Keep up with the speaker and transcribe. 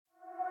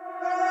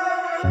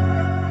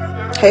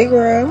Hey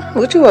girl,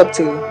 what you up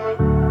to?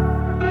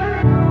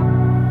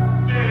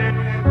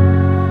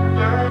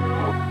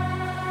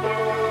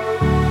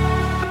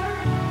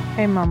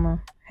 Hey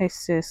mama, hey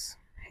sis,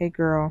 hey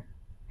girl,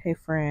 hey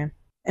friend,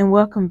 and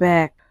welcome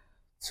back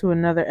to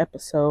another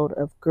episode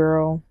of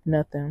Girl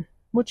Nothing.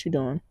 What you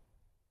doing?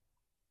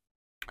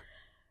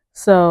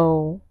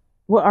 So,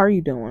 what are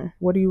you doing?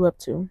 What are you up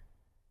to?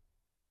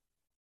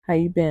 How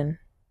you been?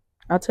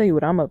 I'll tell you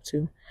what I'm up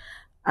to.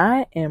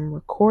 I am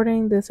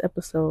recording this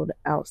episode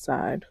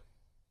outside.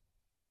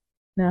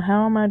 Now,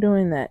 how am I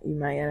doing that, you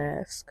might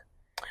ask?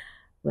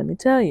 Let me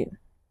tell you.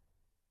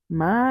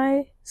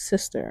 My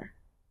sister,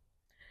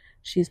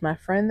 she's my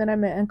friend that I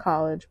met in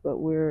college, but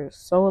we're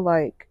so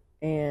alike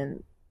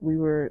and we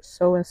were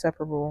so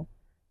inseparable.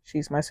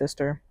 She's my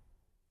sister.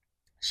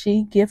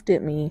 She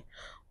gifted me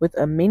with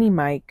a mini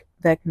mic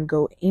that can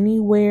go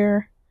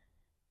anywhere,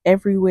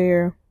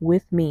 everywhere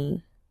with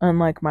me,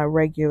 unlike my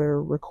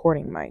regular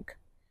recording mic.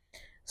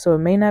 So it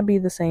may not be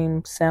the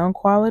same sound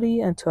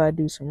quality until I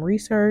do some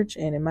research,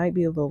 and it might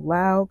be a little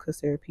loud because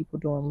there are people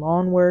doing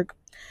lawn work,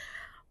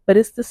 but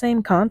it's the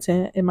same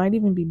content. It might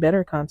even be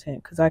better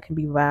content because I can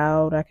be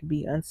loud, I can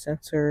be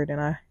uncensored,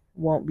 and I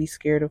won't be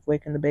scared of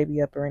waking the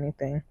baby up or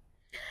anything.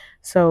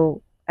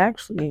 So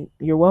actually,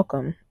 you're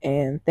welcome,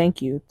 and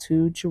thank you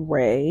to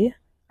Jeray.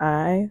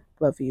 I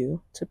love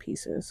you to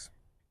pieces.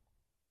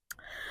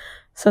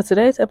 So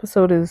today's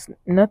episode is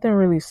nothing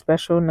really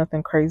special,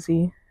 nothing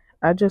crazy.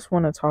 I just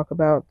want to talk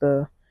about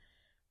the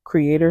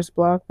creator's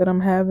block that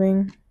I'm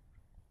having.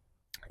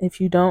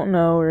 If you don't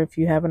know, or if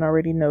you haven't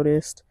already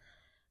noticed,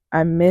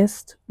 I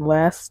missed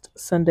last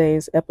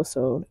Sunday's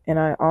episode, and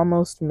I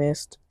almost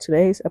missed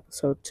today's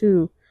episode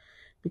too,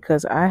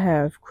 because I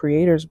have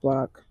creator's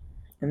block,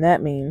 and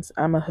that means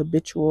I'm a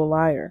habitual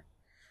liar.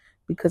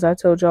 Because I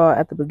told y'all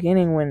at the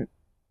beginning when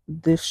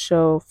this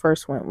show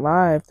first went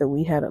live that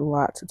we had a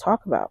lot to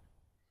talk about.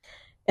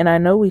 And I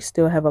know we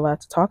still have a lot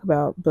to talk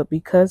about, but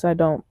because I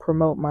don't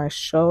promote my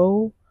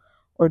show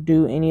or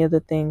do any of the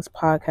things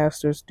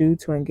podcasters do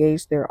to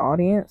engage their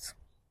audience,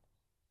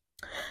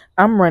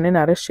 I'm running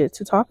out of shit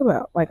to talk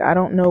about. Like, I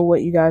don't know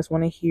what you guys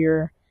want to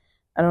hear.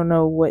 I don't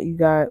know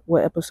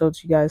what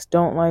episodes you guys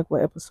don't like,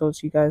 what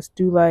episodes you guys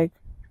do like.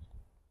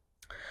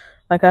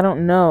 Like, I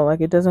don't know. Like,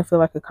 it doesn't feel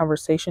like a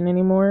conversation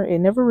anymore. It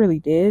never really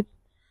did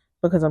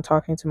because I'm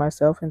talking to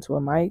myself into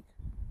a mic.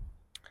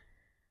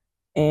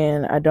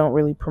 And I don't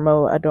really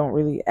promote, I don't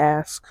really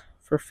ask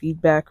for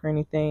feedback or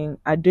anything.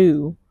 I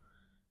do.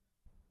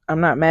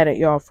 I'm not mad at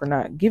y'all for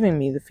not giving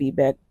me the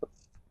feedback.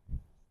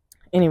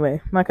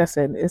 Anyway, like I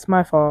said, it's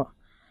my fault.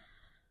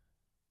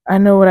 I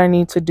know what I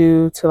need to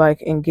do to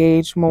like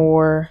engage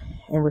more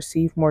and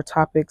receive more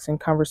topics and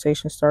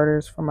conversation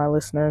starters for my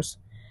listeners.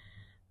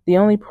 The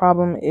only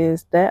problem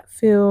is that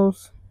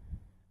feels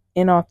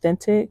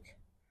inauthentic.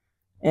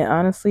 And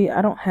honestly,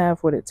 I don't have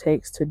what it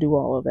takes to do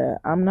all of that.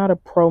 I'm not a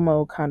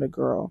promo kind of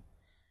girl.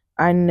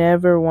 I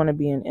never want to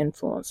be an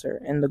influencer.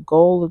 And the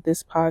goal of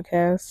this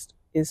podcast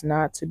is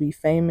not to be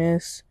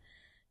famous.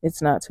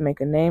 It's not to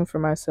make a name for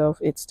myself.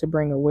 It's to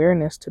bring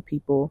awareness to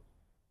people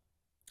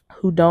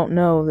who don't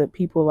know that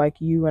people like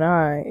you and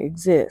I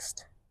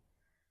exist.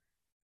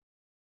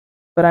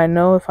 But I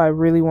know if I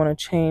really want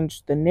to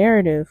change the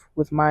narrative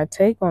with my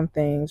take on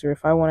things, or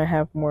if I want to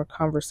have more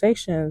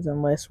conversations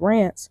and less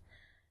rants,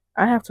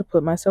 I have to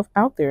put myself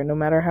out there no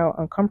matter how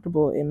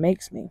uncomfortable it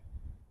makes me.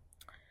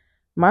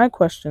 My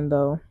question,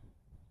 though,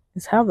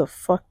 is how the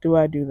fuck do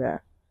I do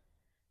that?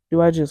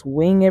 Do I just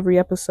wing every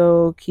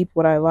episode, keep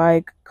what I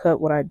like, cut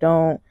what I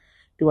don't?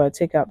 Do I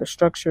take out the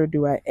structure?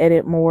 Do I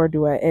edit more?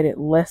 Do I edit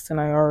less than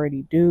I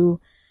already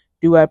do?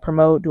 Do I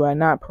promote? Do I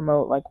not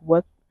promote? Like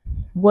what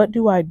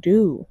do I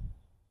do?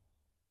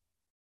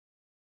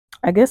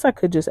 I guess I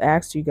could just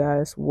ask you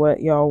guys what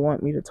y'all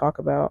want me to talk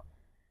about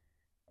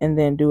and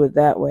then do it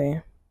that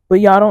way. But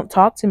y'all don't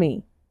talk to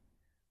me.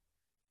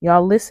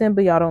 Y'all listen,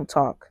 but y'all don't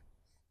talk.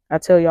 I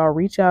tell y'all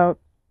reach out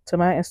to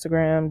my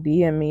Instagram,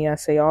 DM me, I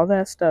say all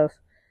that stuff,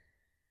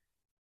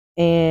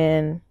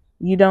 and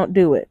you don't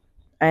do it.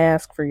 I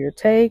ask for your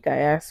take, I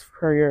ask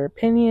for your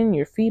opinion,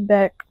 your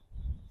feedback.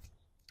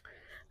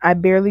 I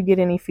barely get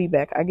any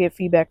feedback. I get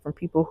feedback from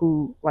people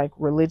who like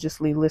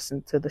religiously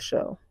listen to the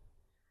show.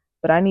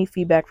 But I need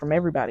feedback from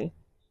everybody.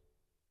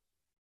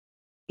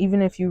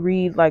 Even if you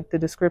read like the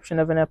description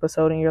of an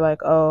episode and you're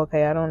like, "Oh,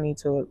 okay, I don't need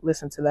to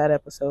listen to that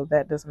episode.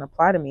 That doesn't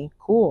apply to me."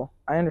 Cool.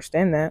 I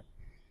understand that.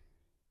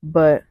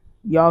 But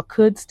y'all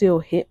could still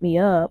hit me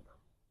up.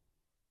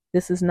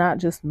 This is not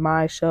just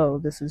my show.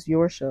 This is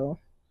your show.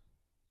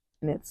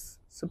 And it's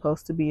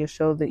supposed to be a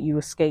show that you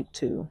escape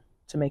to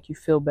make you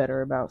feel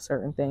better about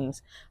certain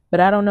things. But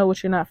I don't know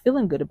what you're not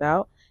feeling good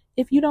about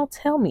if you don't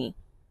tell me.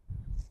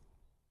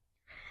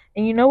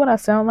 And you know what I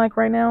sound like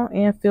right now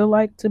and feel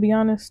like, to be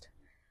honest?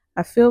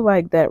 I feel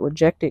like that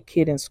rejected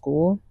kid in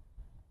school.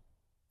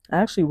 I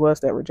actually was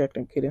that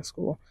rejected kid in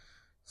school.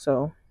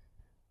 So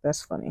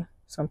that's funny.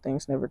 Some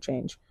things never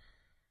change.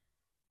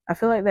 I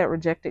feel like that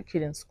rejected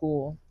kid in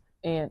school.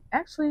 And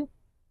actually,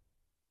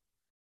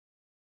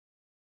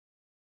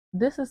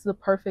 this is the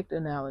perfect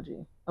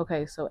analogy.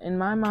 Okay, so in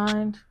my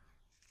mind,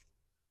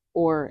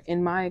 or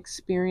in my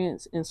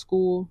experience in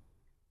school,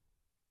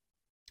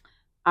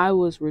 I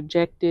was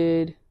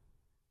rejected.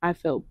 I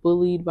felt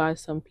bullied by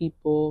some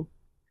people,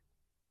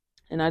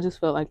 and I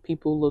just felt like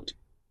people looked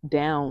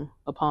down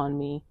upon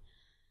me.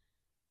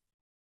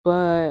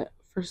 But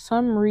for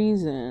some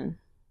reason,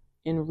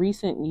 in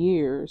recent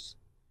years,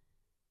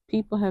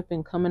 people have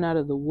been coming out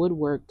of the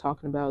woodwork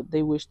talking about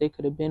they wish they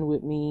could have been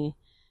with me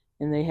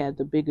and they had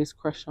the biggest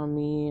crush on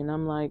me. And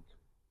I'm like,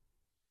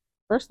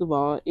 first of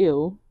all,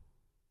 ew.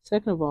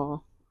 Second of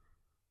all,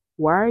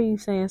 why are you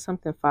saying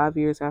something 5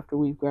 years after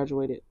we've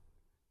graduated?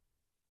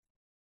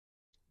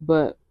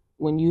 But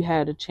when you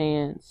had a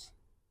chance,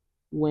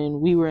 when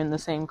we were in the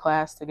same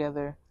class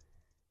together,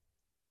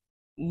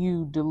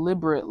 you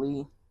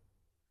deliberately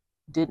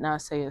did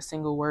not say a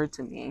single word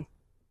to me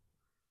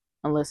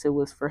unless it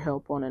was for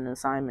help on an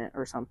assignment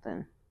or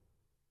something.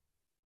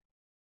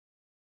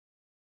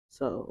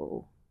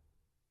 So,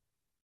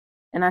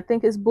 and I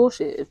think it's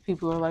bullshit if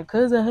people are like,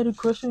 because I had a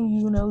crush on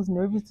you and I was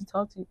nervous to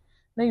talk to you.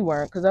 No, you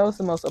weren't, because I was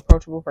the most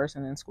approachable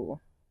person in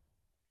school.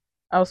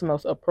 I was the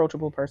most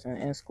approachable person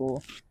in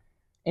school.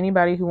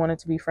 Anybody who wanted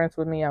to be friends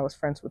with me, I was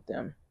friends with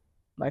them.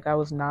 Like, I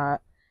was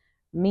not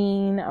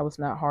mean. I was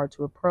not hard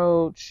to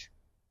approach.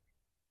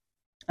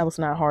 I was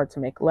not hard to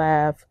make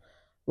laugh.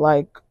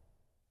 Like,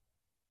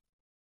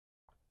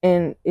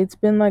 and it's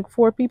been like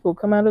 4 people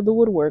come out of the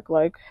woodwork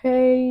like,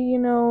 hey,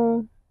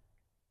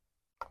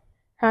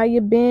 how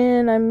you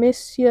been? I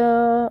miss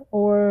ya.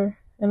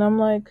 And I'm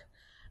like,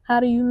 how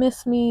do you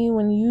miss me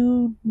when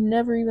you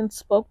never even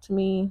spoke to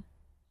me?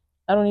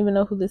 I don't even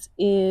know who this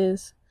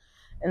is.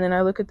 And then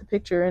I look at the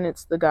picture and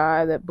it's the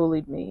guy that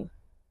bullied me.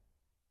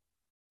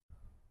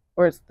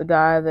 Or it's the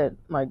guy that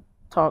like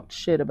talked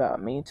shit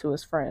about me to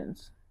his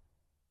friends.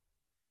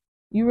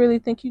 You really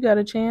think you got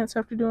a chance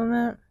after doing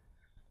that?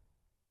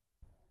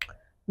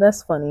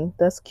 That's funny.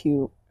 That's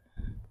cute.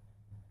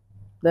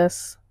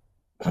 That's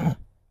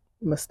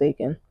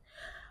mistaken.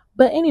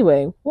 But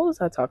anyway, what was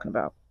I talking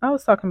about? I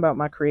was talking about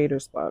my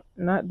creator's block,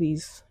 not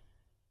these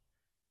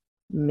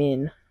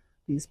men,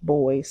 these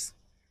boys.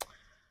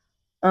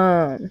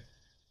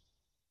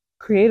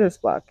 Creator's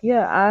block.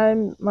 Yeah,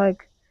 I'm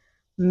like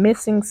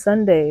missing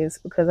Sundays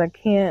because I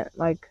can't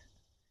like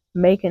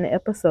make an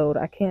episode.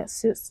 I can't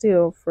sit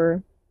still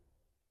for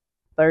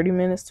 30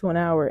 minutes to an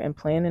hour and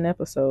plan an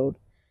episode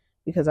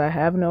because I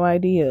have no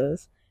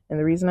ideas. And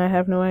the reason I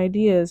have no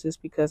ideas is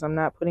because I'm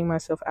not putting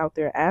myself out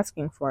there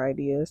asking for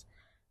ideas.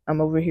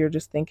 I'm over here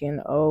just thinking,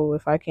 oh,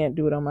 if I can't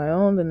do it on my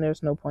own, then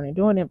there's no point in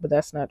doing it. But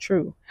that's not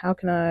true. How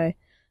can I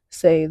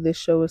say this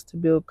show is to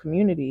build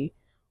community,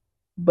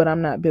 but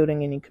I'm not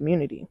building any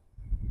community?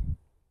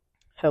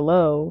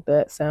 Hello,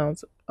 that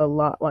sounds a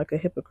lot like a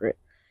hypocrite.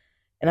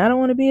 And I don't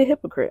want to be a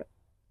hypocrite.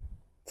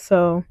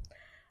 So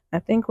I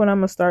think what I'm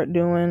going to start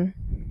doing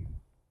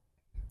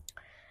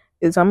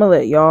is I'm going to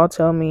let y'all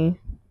tell me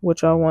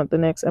what y'all want the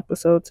next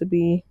episode to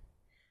be.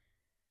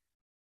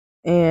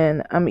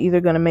 And I'm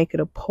either going to make it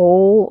a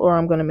poll or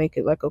I'm going to make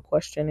it like a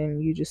question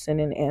and you just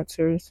send in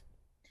answers.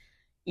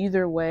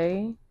 Either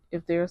way,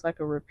 if there's like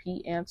a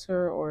repeat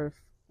answer or if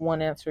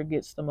one answer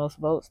gets the most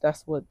votes,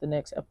 that's what the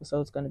next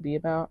episode is going to be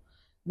about.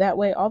 That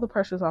way, all the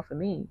pressure's off of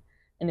me.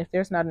 And if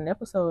there's not an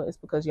episode, it's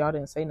because y'all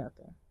didn't say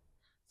nothing.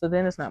 So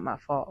then it's not my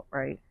fault,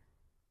 right?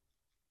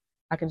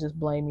 I can just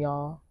blame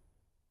y'all.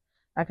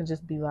 I can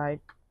just be like,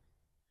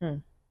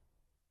 they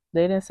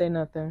didn't say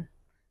nothing,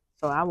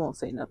 so I won't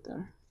say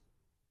nothing.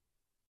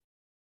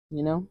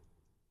 You know?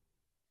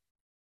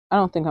 I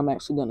don't think I'm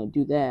actually going to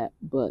do that,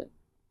 but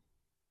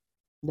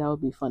that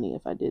would be funny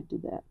if I did do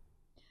that.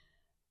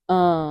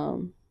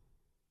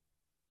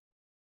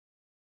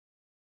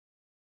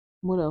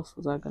 What else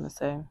was I going to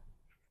say?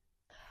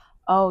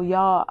 Oh,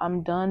 y'all,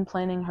 I'm done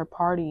planning her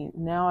party.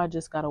 Now I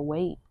just got to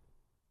wait.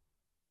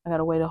 I got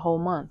to wait a whole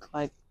month.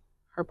 Like,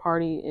 her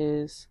party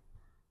is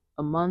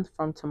a month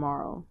from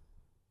tomorrow.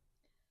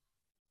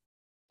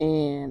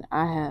 And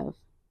I have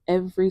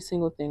every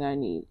single thing I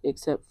need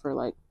except for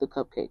like the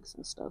cupcakes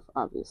and stuff,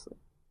 obviously.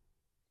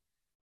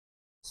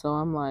 So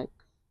I'm like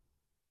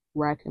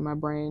racking my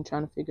brain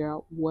trying to figure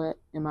out what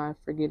am I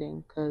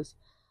forgetting, because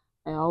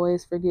I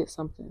always forget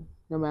something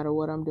no matter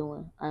what I'm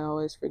doing. I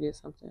always forget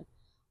something,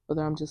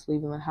 whether I'm just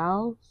leaving the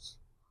house,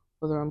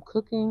 whether I'm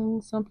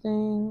cooking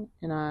something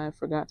and I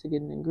forgot to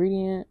get an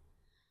ingredient,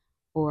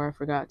 or I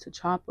forgot to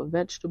chop a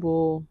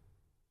vegetable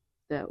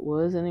that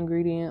was an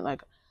ingredient.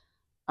 Like,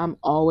 I'm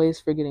always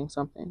forgetting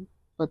something.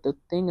 But the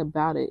thing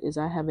about it is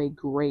I have a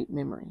great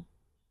memory.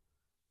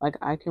 Like,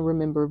 I can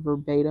remember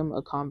verbatim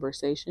a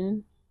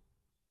conversation.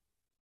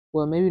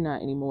 Well, maybe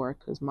not anymore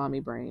because mommy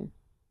brain.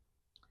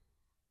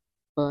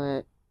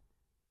 But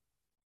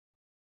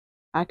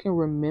I can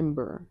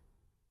remember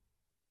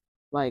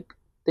like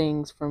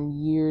things from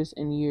years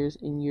and years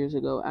and years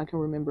ago. I can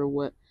remember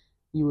what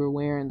you were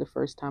wearing the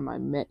first time I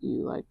met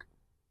you. Like,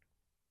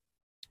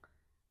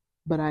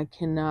 but I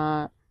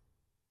cannot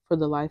for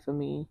the life of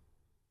me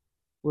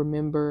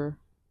remember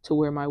to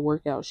wear my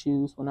workout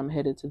shoes when I'm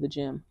headed to the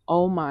gym.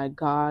 Oh my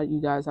God,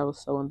 you guys, I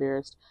was so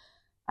embarrassed.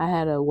 I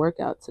had a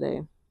workout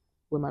today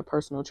with my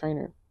personal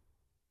trainer.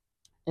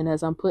 And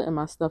as I'm putting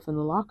my stuff in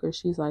the locker,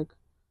 she's like,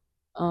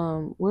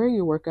 where are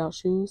your workout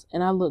shoes?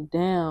 And I look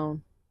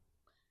down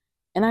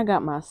and I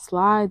got my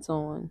slides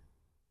on.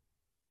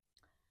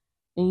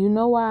 And you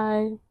know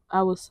why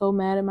I was so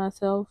mad at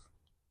myself?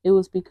 It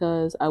was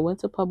because I went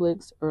to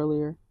Publix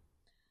earlier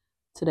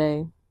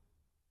today.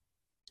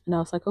 And I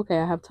was like, okay,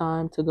 I have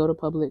time to go to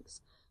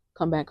Publix,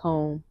 come back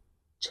home,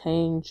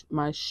 change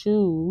my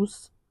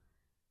shoes,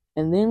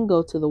 and then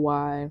go to the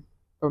Y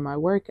for my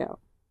workout.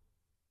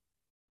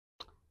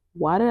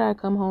 Why did I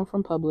come home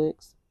from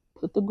Publix,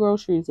 put the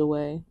groceries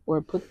away,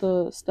 or put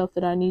the stuff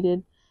that I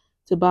needed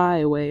to buy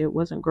away? It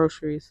wasn't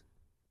groceries.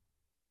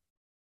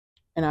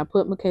 And I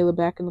put Michaela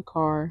back in the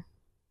car.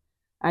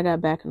 I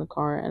got back in the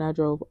car and I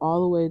drove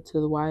all the way to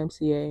the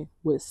YMCA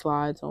with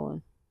slides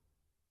on.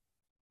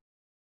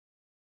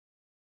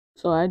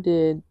 So I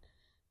did,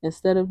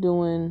 instead of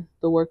doing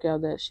the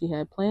workout that she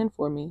had planned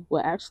for me,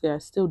 well, actually, I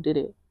still did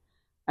it.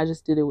 I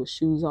just did it with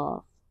shoes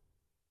off,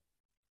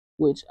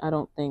 which I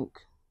don't think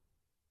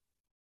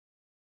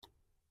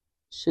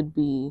should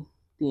be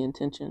the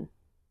intention.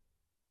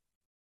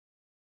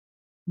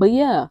 But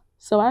yeah,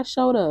 so I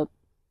showed up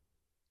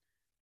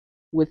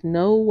with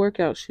no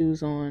workout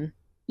shoes on,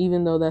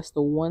 even though that's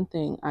the one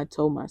thing I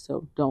told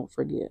myself, don't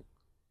forget.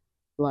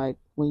 Like,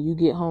 when you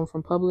get home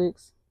from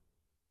Publix,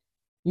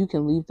 you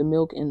can leave the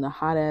milk in the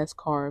hot ass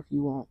car if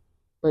you want,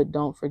 but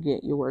don't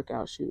forget your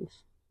workout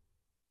shoes.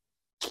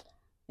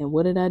 And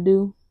what did I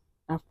do?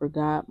 I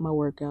forgot my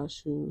workout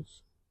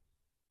shoes.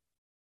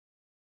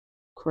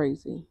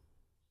 Crazy.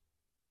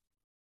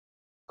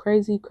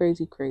 Crazy,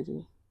 crazy,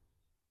 crazy.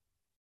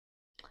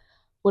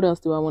 What else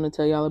do I want to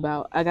tell y'all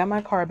about? I got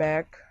my car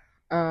back.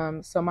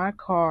 So my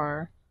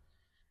car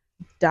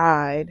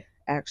died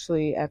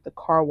actually at the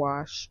car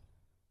wash.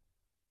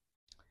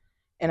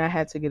 And I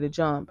had to get a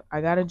jump.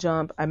 I got a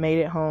jump. I made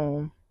it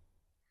home.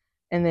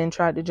 And then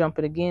tried to jump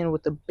it again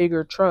with a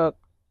bigger truck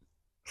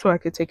so I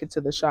could take it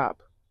to the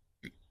shop.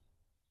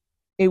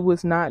 It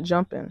was not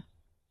jumping.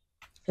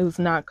 It was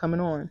not coming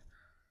on.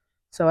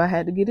 So I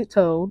had to get it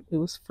towed. It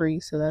was free,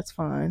 so that's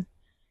fine.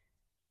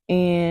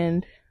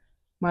 And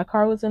my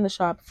car was in the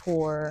shop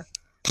for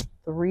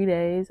 3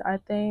 days, I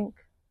think.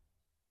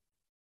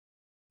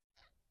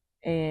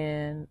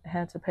 And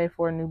had to pay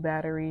for a new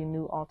battery,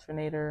 new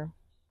alternator.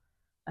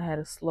 I had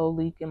a slow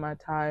leak in my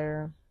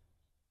tire.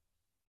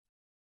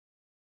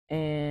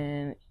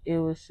 And it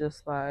was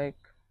just like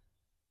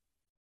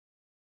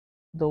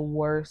the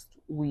worst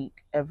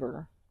week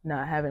ever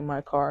not having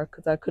my car,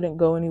 because I couldn't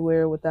go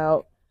anywhere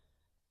without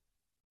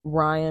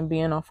Ryan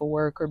being off of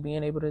work or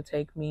being able to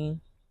take me.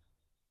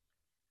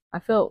 I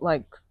felt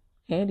like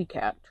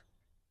handicapped,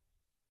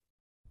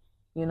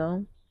 you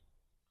know?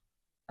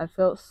 I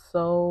felt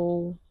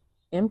so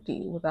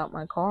empty without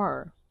my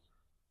car.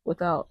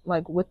 Without,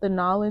 like, with the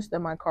knowledge that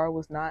my car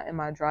was not in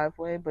my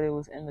driveway, but it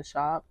was in the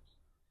shop.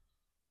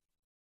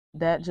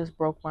 That just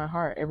broke my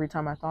heart every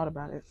time I thought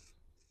about it.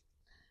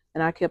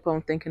 And I kept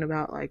on thinking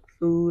about, like,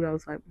 food. I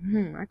was like,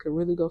 I could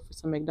really go for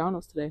some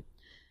McDonald's today.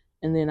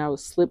 And then I would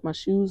slip my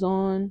shoes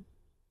on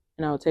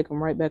and I would take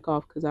them right back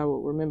off because I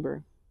would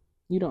remember,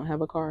 you don't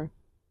have a car.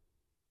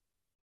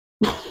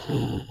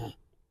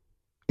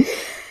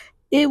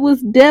 It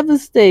was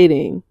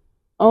devastating.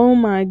 Oh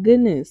my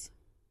goodness.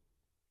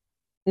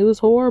 It was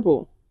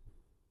horrible.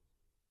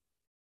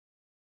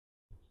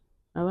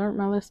 I learned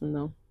my lesson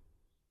though.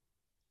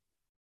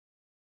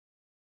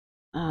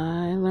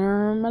 I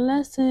learned my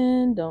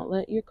lesson. Don't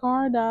let your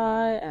car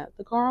die at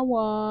the car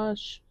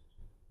wash.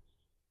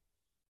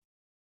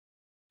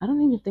 I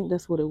don't even think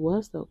that's what it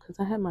was though, because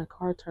I had my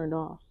car turned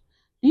off.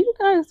 Do you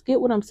guys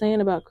get what I'm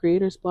saying about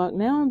creator's block?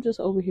 Now I'm just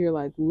over here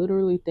like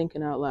literally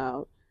thinking out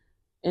loud.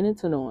 And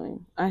it's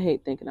annoying. I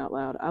hate thinking out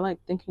loud. I like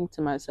thinking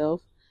to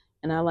myself,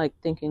 and I like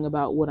thinking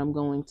about what I'm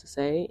going to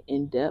say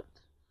in depth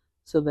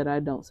so that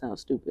I don't sound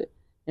stupid.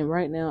 And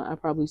right now, I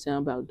probably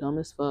sound about dumb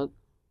as fuck,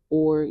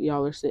 or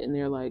y'all are sitting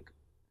there like,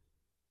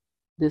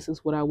 this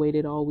is what I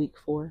waited all week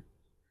for.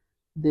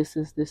 This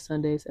is this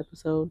Sunday's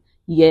episode.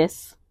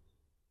 Yes.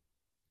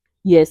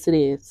 Yes, it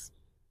is.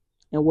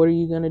 And what are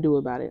you going to do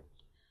about it?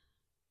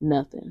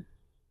 Nothing.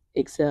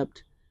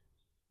 Except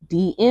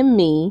DM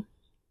me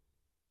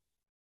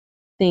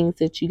things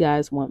that you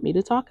guys want me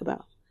to talk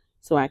about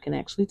so I can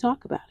actually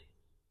talk about it.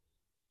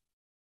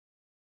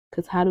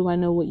 Because how do I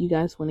know what you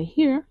guys want to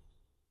hear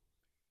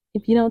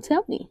if you don't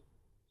tell me?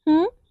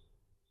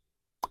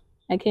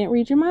 I can't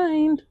read your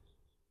mind.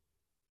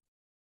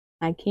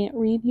 I can't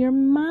read your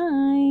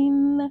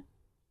mind.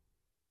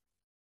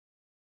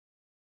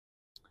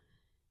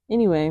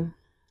 Anyway,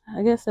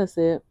 I guess that's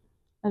it.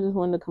 I just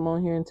wanted to come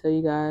on here and tell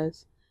you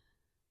guys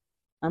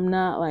I'm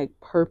not like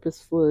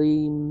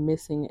purposefully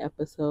missing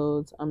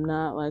episodes. I'm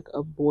not like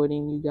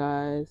avoiding you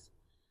guys.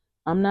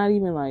 I'm not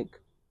even like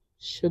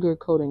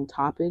sugarcoating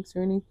topics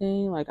or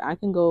anything. Like, I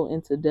can go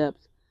into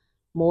depth,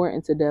 more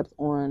into depth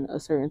on a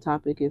certain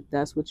topic if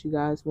that's what you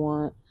guys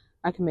want.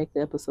 I can make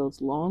the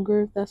episodes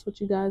longer if that's what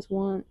you guys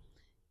want.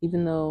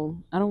 Even though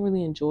I don't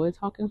really enjoy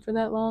talking for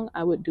that long,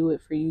 I would do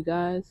it for you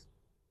guys.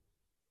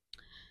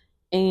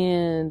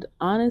 And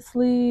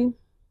honestly,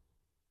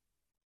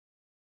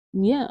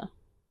 yeah,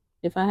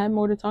 if I had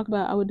more to talk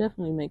about, I would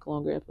definitely make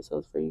longer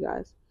episodes for you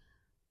guys.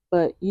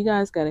 But you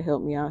guys got to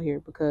help me out here,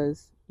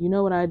 because you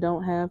know what I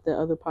don't have that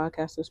other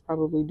podcasters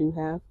probably do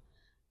have?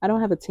 I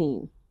don't have a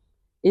team.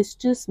 It's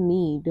just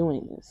me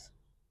doing this.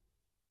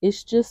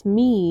 It's just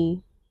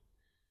me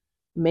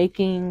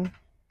making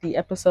the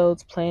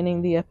episodes,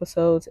 planning the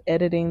episodes,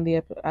 editing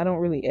the I don't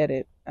really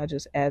edit. I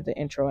just add the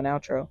intro and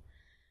outro.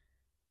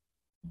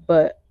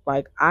 But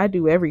like, I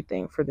do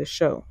everything for this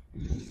show.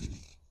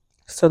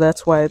 So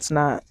that's why it's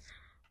not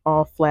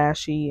all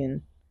flashy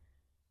and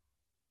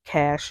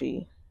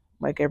cashy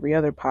like every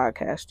other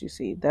podcast you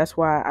see. That's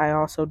why I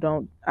also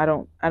don't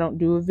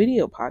do a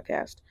video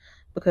podcast,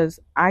 because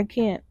I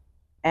can't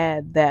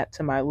add that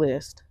to my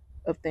list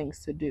of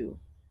things to do.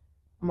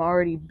 I'm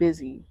already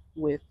busy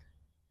with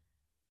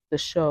the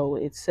show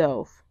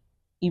itself.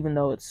 Even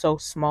though it's so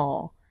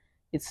small,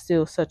 it's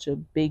still such a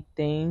big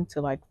thing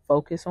to like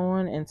focus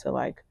on and to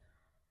like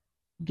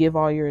give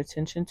all your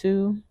attention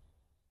to.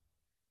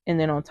 And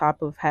then on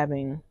top of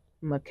having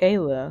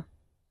Michaela,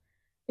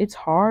 it's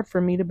hard for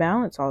me to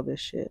balance all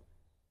this shit.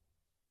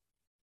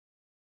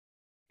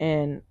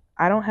 And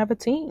I don't have a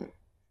team.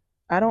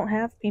 I don't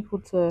have people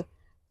to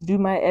do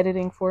my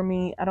editing for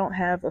me. I don't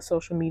have a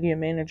social media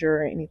manager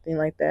or anything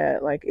like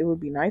that. Like, it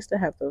would be nice to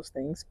have those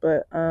things,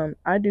 but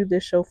I do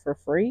this show for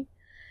free,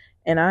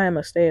 and I am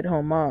a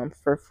stay-at-home mom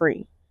for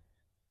free.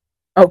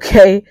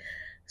 Okay?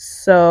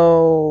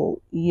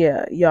 So,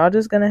 yeah, y'all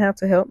just gonna have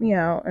to help me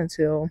out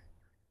until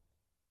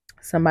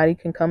somebody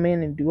can come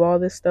in and do all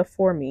this stuff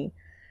for me.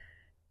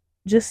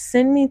 Just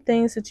send me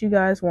things that you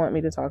guys want me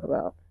to talk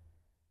about.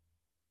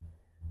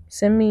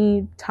 Send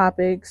me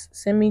topics,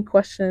 send me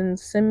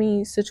questions, send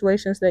me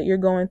situations that you're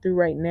going through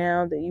right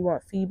now that you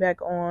want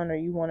feedback on, or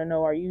you want to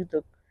know, are you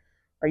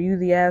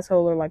the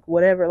asshole, or like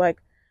whatever.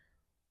 Like,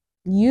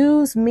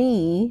 use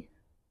me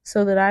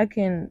so that I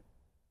can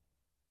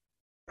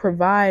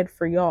provide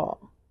for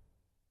y'all.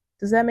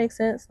 Does that make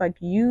sense? Like,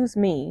 use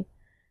me,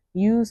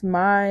 use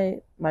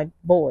my like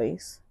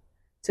voice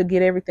to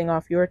get everything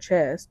off your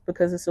chest,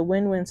 because it's a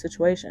win-win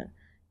situation.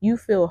 You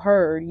feel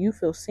heard, you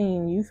feel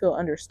seen, you feel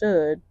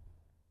understood,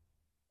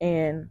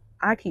 and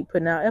I keep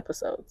putting out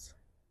episodes.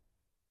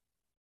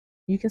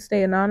 You can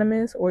stay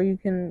anonymous, or you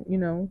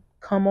can,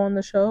 come on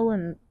the show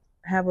and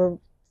have a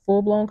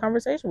full-blown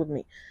conversation with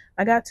me.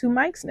 I got 2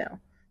 mics now.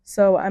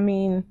 So, I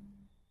mean,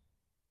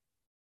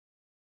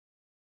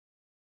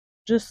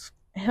 just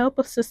help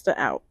a sister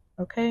out,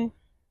 okay?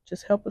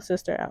 Just help a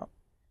sister out.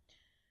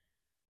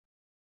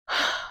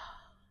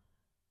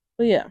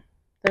 But yeah,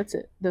 that's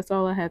it. That's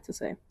all I had to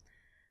say.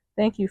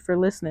 Thank you for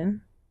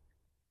listening.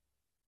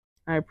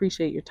 I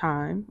appreciate your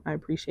time. I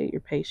appreciate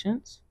your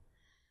patience.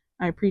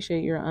 I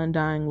appreciate your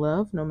undying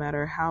love, no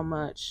matter how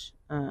much,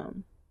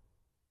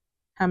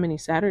 how many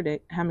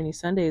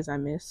Sundays I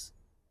miss.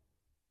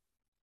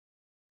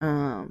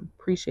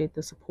 Appreciate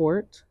the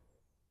support.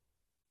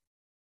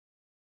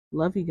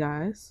 Love you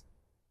guys.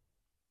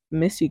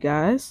 Miss you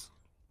guys.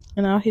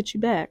 And I'll hit you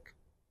back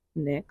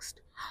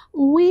next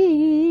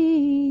week.